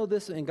did. You know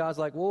this. And God's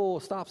like, whoa,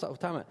 stop,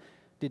 time out.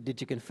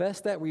 Did you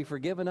confess that? Were you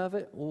forgiven of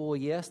it? Well,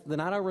 yes. Then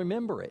I don't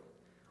remember it.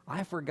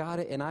 I forgot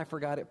it, and I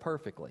forgot it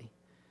perfectly.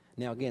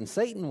 Now, again,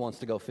 Satan wants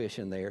to go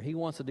fishing there. He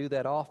wants to do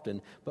that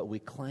often, but we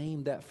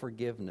claim that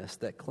forgiveness,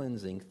 that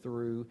cleansing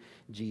through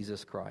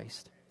Jesus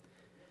Christ.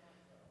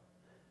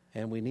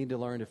 And we need to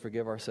learn to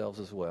forgive ourselves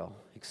as well.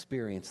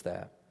 Experience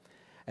that.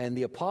 And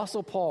the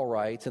Apostle Paul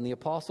writes, and the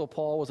Apostle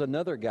Paul was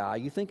another guy,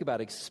 you think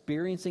about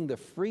experiencing the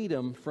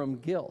freedom from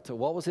guilt.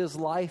 What was his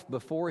life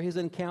before his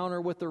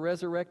encounter with the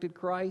resurrected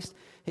Christ?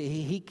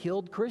 He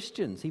killed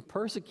Christians. He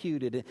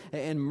persecuted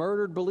and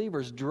murdered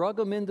believers, drug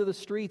them into the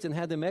streets and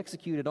had them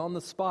executed on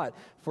the spot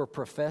for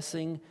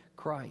professing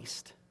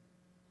Christ.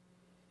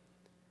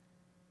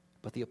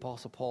 But the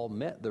Apostle Paul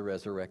met the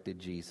resurrected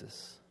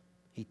Jesus.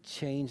 He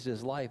changed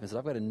his life and said,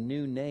 I've got a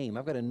new name.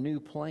 I've got a new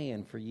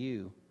plan for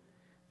you.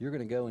 You're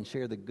going to go and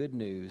share the good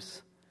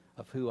news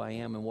of who I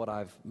am and what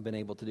I've been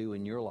able to do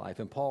in your life.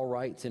 And Paul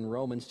writes in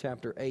Romans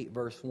chapter 8,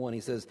 verse 1,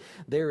 he says,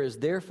 there is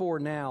therefore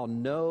now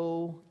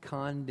no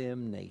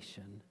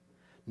condemnation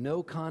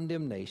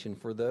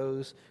for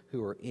those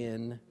who are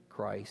in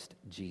Christ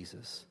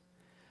Jesus.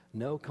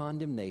 No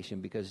condemnation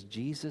because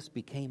Jesus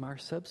became our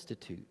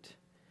substitute.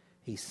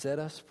 He set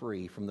us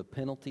free from the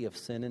penalty of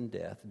sin and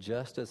death,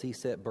 just as he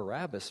set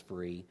Barabbas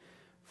free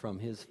from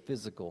his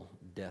physical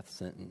death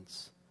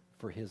sentence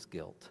for his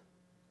guilt.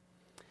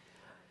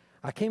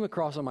 I came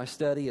across in my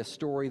study a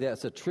story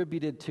that's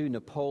attributed to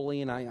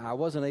Napoleon. I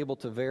wasn't able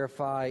to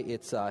verify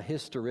its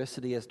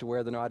historicity as to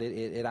whether or not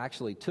it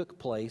actually took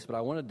place, but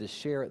I wanted to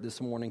share it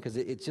this morning because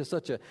it's just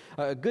such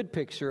a good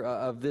picture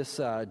of this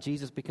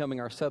Jesus becoming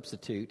our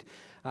substitute.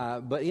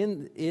 But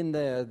in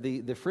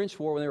the French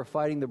War, when they were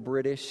fighting the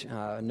British,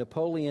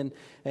 Napoleon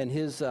and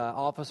his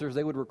officers,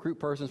 they would recruit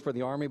persons for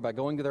the army by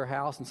going to their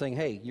house and saying,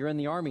 hey, you're in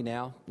the army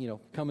now,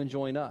 come and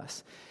join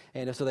us.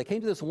 And so they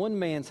came to this one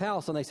man's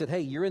house and they said, hey,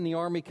 you're in the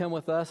army, come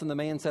with us. And the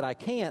man said, I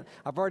can't.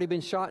 I've already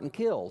been shot and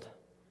killed.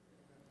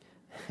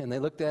 And they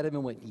looked at him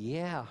and went,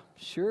 yeah,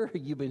 sure,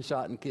 you've been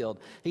shot and killed.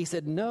 He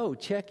said, no,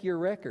 check your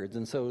records.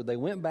 And so they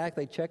went back,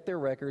 they checked their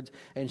records,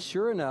 and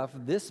sure enough,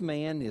 this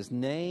man, his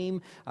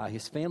name,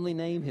 his family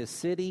name, his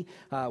city,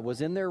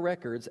 was in their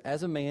records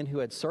as a man who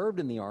had served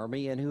in the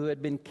army and who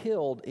had been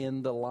killed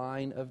in the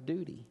line of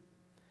duty.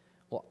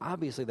 Well,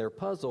 obviously they're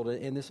puzzled,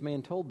 and this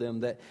man told them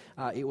that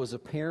it was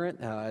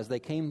apparent as they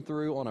came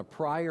through on a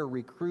prior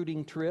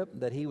recruiting trip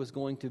that he was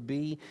going to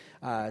be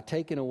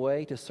taken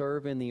away to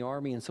serve in the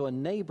army. And so a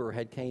neighbor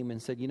had came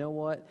and said, you know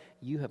what?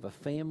 You have a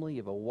family,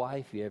 you have a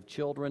wife, you have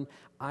children.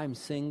 I'm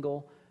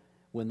single.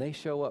 When they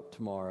show up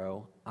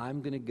tomorrow,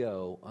 I'm going to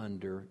go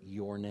under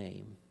your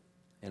name,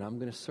 and I'm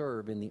going to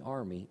serve in the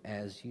army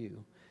as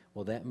you.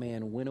 Well, that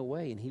man went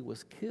away, and he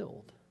was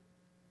killed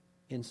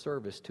in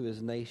service to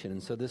his nation.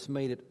 And so this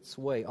made its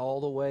way all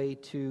the way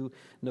to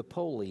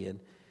Napoleon,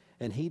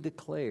 and he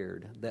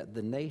declared that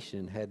the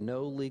nation had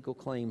no legal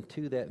claim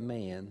to that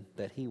man,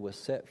 that he was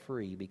set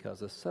free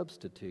because a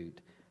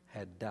substitute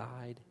had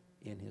died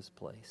in his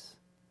place.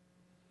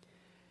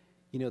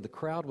 The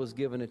crowd was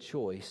given a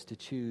choice to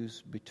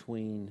choose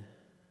between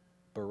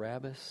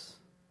Barabbas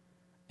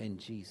and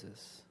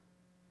Jesus,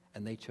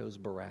 and they chose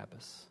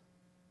Barabbas.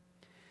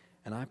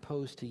 And I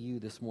pose to you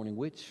this morning,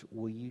 which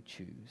will you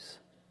choose?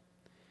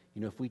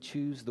 If we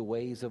choose the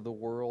ways of the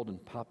world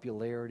and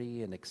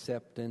popularity and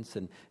acceptance,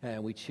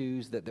 and we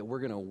choose that we're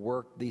going to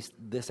work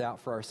this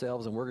out for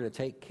ourselves and we're going to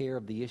take care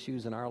of the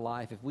issues in our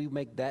life, if we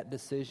make that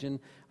decision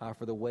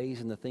for the ways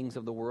and the things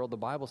of the world, the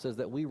Bible says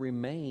that we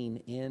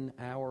remain in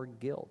our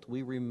guilt.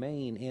 We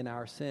remain in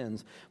our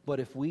sins. But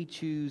if we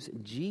choose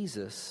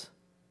Jesus,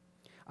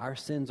 our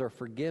sins are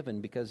forgiven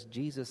because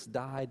Jesus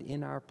died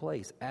in our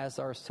place as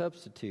our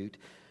substitute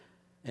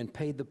and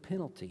paid the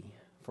penalty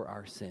for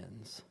our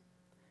sins.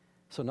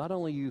 So not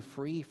only are you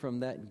free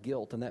from that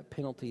guilt and that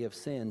penalty of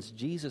sins,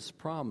 Jesus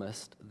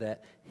promised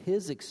that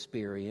his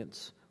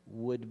experience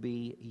would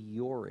be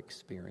your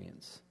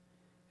experience.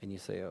 And you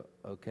say,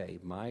 okay,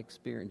 my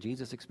experience,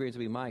 Jesus' experience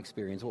will be my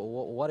experience. Well,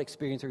 what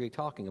experience are you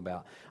talking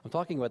about? I'm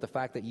talking about the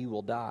fact that you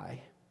will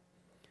die.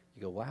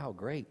 You go, wow,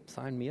 great,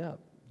 sign me up.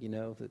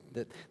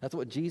 That's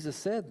what Jesus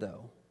said,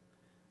 though.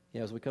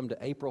 As we come to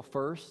April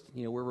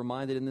 1st, we're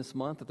reminded in this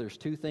month that there's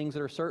two things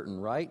that are certain,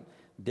 right?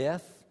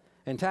 Death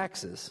and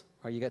taxes.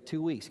 All right, you got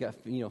 2 weeks.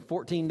 You got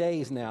 14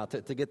 days now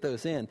to get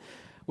those in.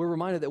 We're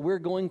reminded that we're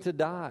going to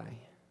die.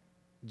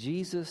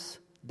 Jesus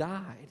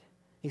died.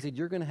 He said,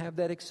 you're going to have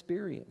that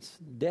experience.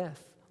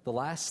 Death. The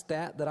last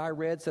stat that I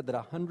read said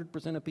that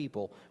 100% of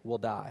people will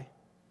die.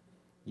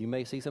 You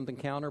may see something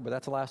counter, but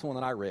that's the last one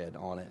that I read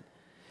on it.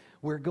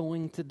 We're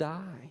going to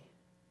die.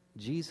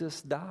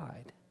 Jesus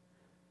died.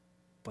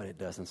 But it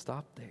doesn't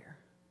stop there.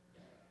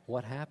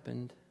 What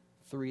happened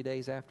 3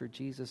 days after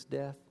Jesus'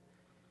 death?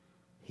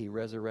 He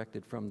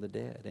resurrected from the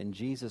dead. And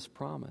Jesus'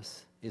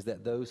 promise is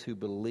that those who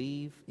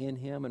believe in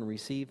him and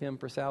receive him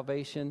for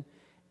salvation,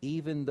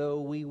 even though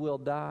we will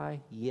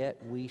die, yet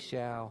we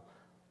shall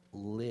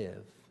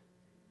live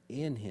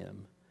in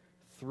him,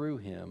 through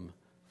him,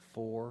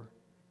 for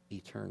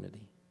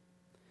eternity.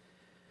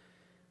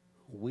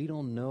 We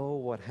don't know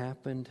what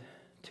happened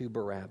to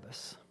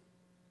Barabbas.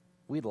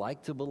 We'd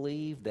like to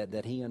believe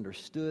that he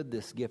understood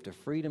this gift of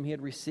freedom he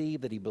had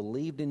received, that he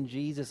believed in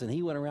Jesus, and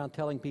he went around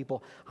telling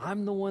people,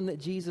 I'm the one that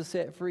Jesus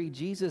set free.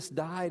 Jesus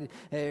died.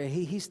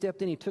 He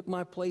stepped in. He took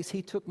my place.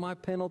 He took my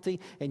penalty,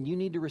 and you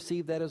need to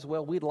receive that as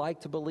well. We'd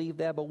like to believe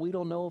that, but we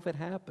don't know if it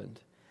happened.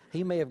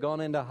 He may have gone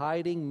into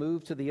hiding,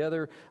 moved to the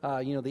other,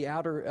 the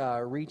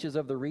outer reaches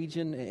of the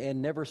region,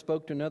 and never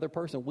spoke to another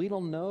person. We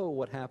don't know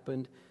what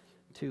happened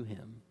to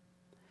him.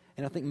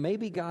 And I think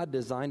maybe God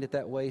designed it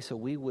that way so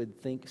we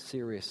would think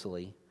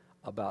seriously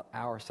about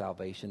our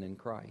salvation in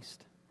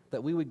Christ.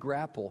 That we would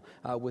grapple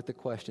with the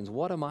questions,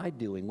 what am I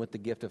doing with the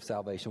gift of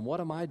salvation? What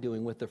am I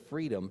doing with the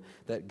freedom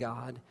that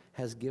God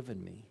has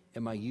given me?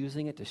 Am I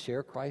using it to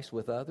share Christ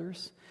with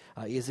others?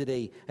 Is it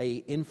a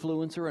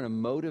influencer and a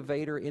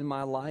motivator in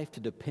my life to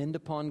depend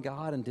upon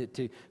God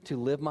and to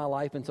live my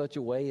life in such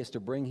a way as to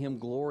bring Him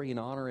glory and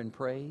honor and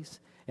praise?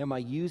 Am I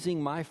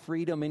using my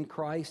freedom in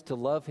Christ to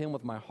love Him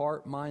with my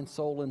heart, mind,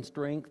 soul, and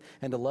strength,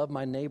 and to love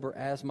my neighbor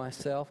as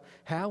myself?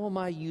 How am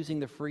I using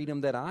the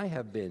freedom that I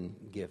have been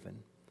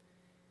given?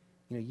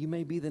 You know, you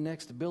may be the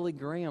next Billy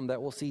Graham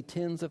that will see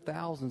tens of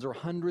thousands or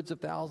hundreds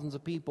of thousands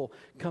of people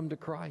come to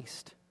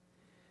Christ.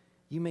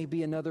 You may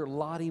be another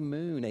Lottie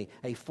Moon, a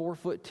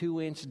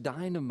 4'2"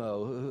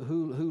 dynamo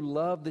who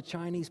loved the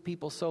Chinese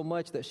people so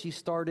much that she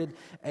started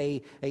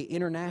a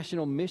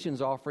international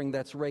missions offering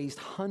that's raised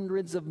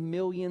hundreds of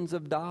millions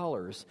of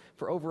dollars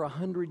for over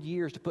 100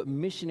 years to put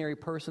missionary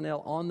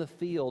personnel on the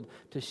field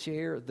to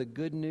share the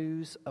good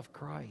news of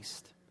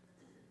Christ.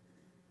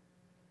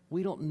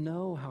 We don't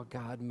know how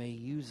God may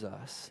use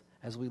us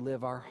as we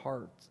live our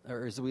hearts,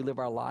 or as we live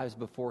our lives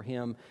before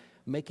Him,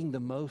 making the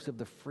most of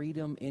the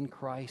freedom in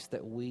Christ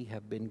that we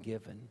have been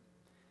given.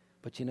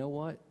 But you know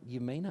what?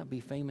 You may not be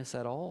famous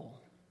at all.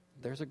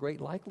 There's a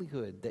great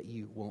likelihood that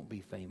you won't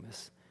be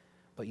famous.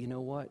 But you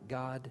know what?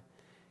 God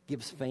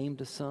gives fame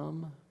to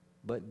some,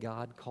 but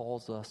God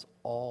calls us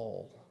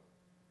all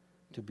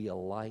to be a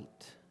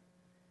light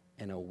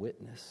and a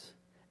witness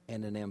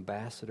and an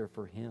ambassador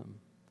for Him,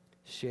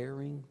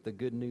 sharing the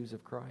good news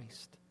of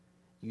Christ,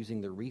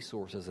 using the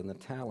resources and the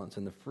talents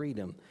and the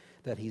freedom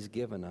that He's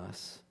given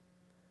us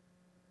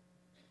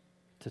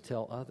to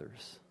tell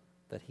others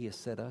that He has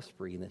set us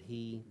free and that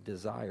He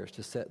desires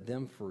to set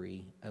them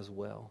free as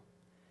well.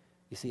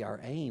 You see, our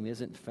aim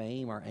isn't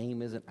fame. Our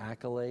aim isn't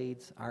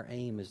accolades. Our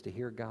aim is to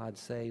hear God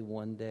say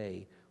one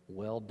day,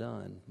 "Well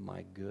done,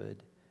 my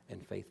good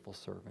and faithful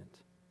servant."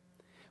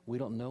 We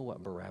don't know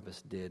what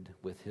Barabbas did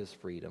with his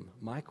freedom.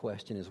 My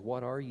question is,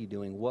 what are you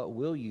doing? What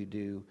will you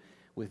do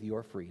with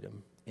your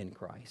freedom in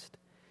Christ?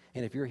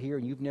 And if you're here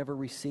and you've never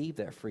received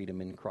that freedom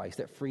in Christ,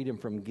 that freedom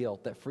from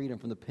guilt, that freedom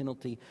from the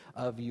penalty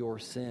of your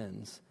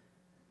sins,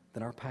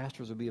 then our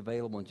pastors will be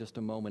available in just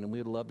a moment, and we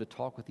would love to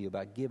talk with you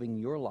about giving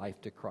your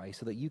life to Christ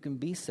so that you can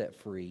be set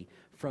free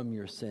from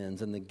your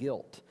sins and the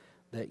guilt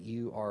that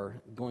you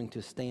are going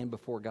to stand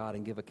before God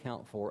and give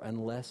account for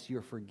unless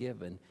you're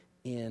forgiven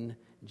in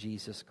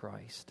Jesus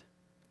Christ.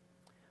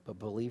 But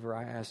believer,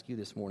 I ask you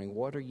this morning,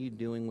 what are you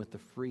doing with the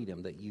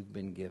freedom that you've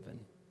been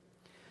given?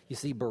 You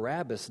see,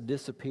 Barabbas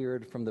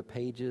disappeared from the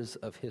pages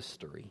of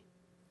history.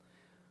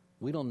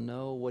 We don't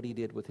know what he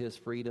did with his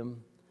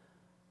freedom,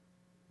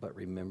 but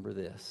remember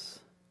this: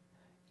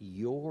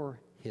 your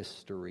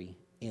history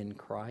in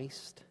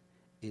Christ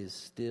is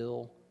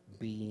still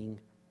being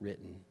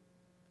written.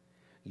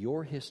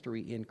 Your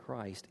history in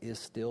Christ is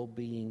still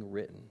being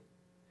written.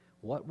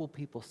 What will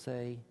people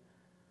say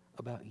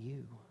about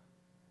you,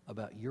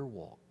 about your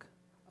walk,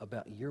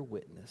 about your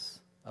witness,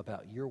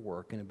 about your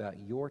work, and about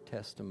your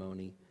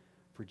testimony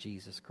for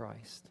Jesus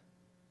Christ?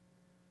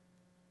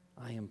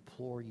 I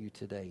implore you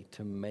today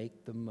to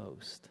make the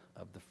most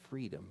of the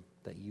freedom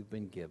that you've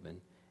been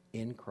given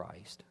in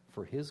Christ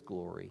for His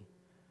glory,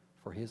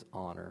 for His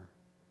honor,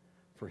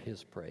 for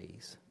His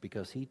praise,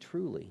 because He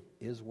truly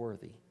is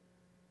worthy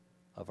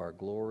of our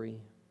glory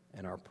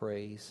and our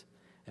praise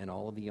and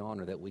all of the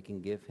honor that we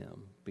can give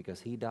Him, because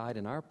He died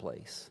in our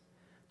place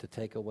to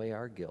take away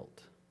our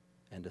guilt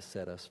and to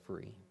set us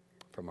free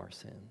from our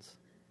sins.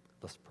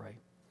 Let's pray.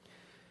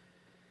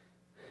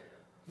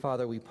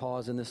 Father, we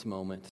pause in this moment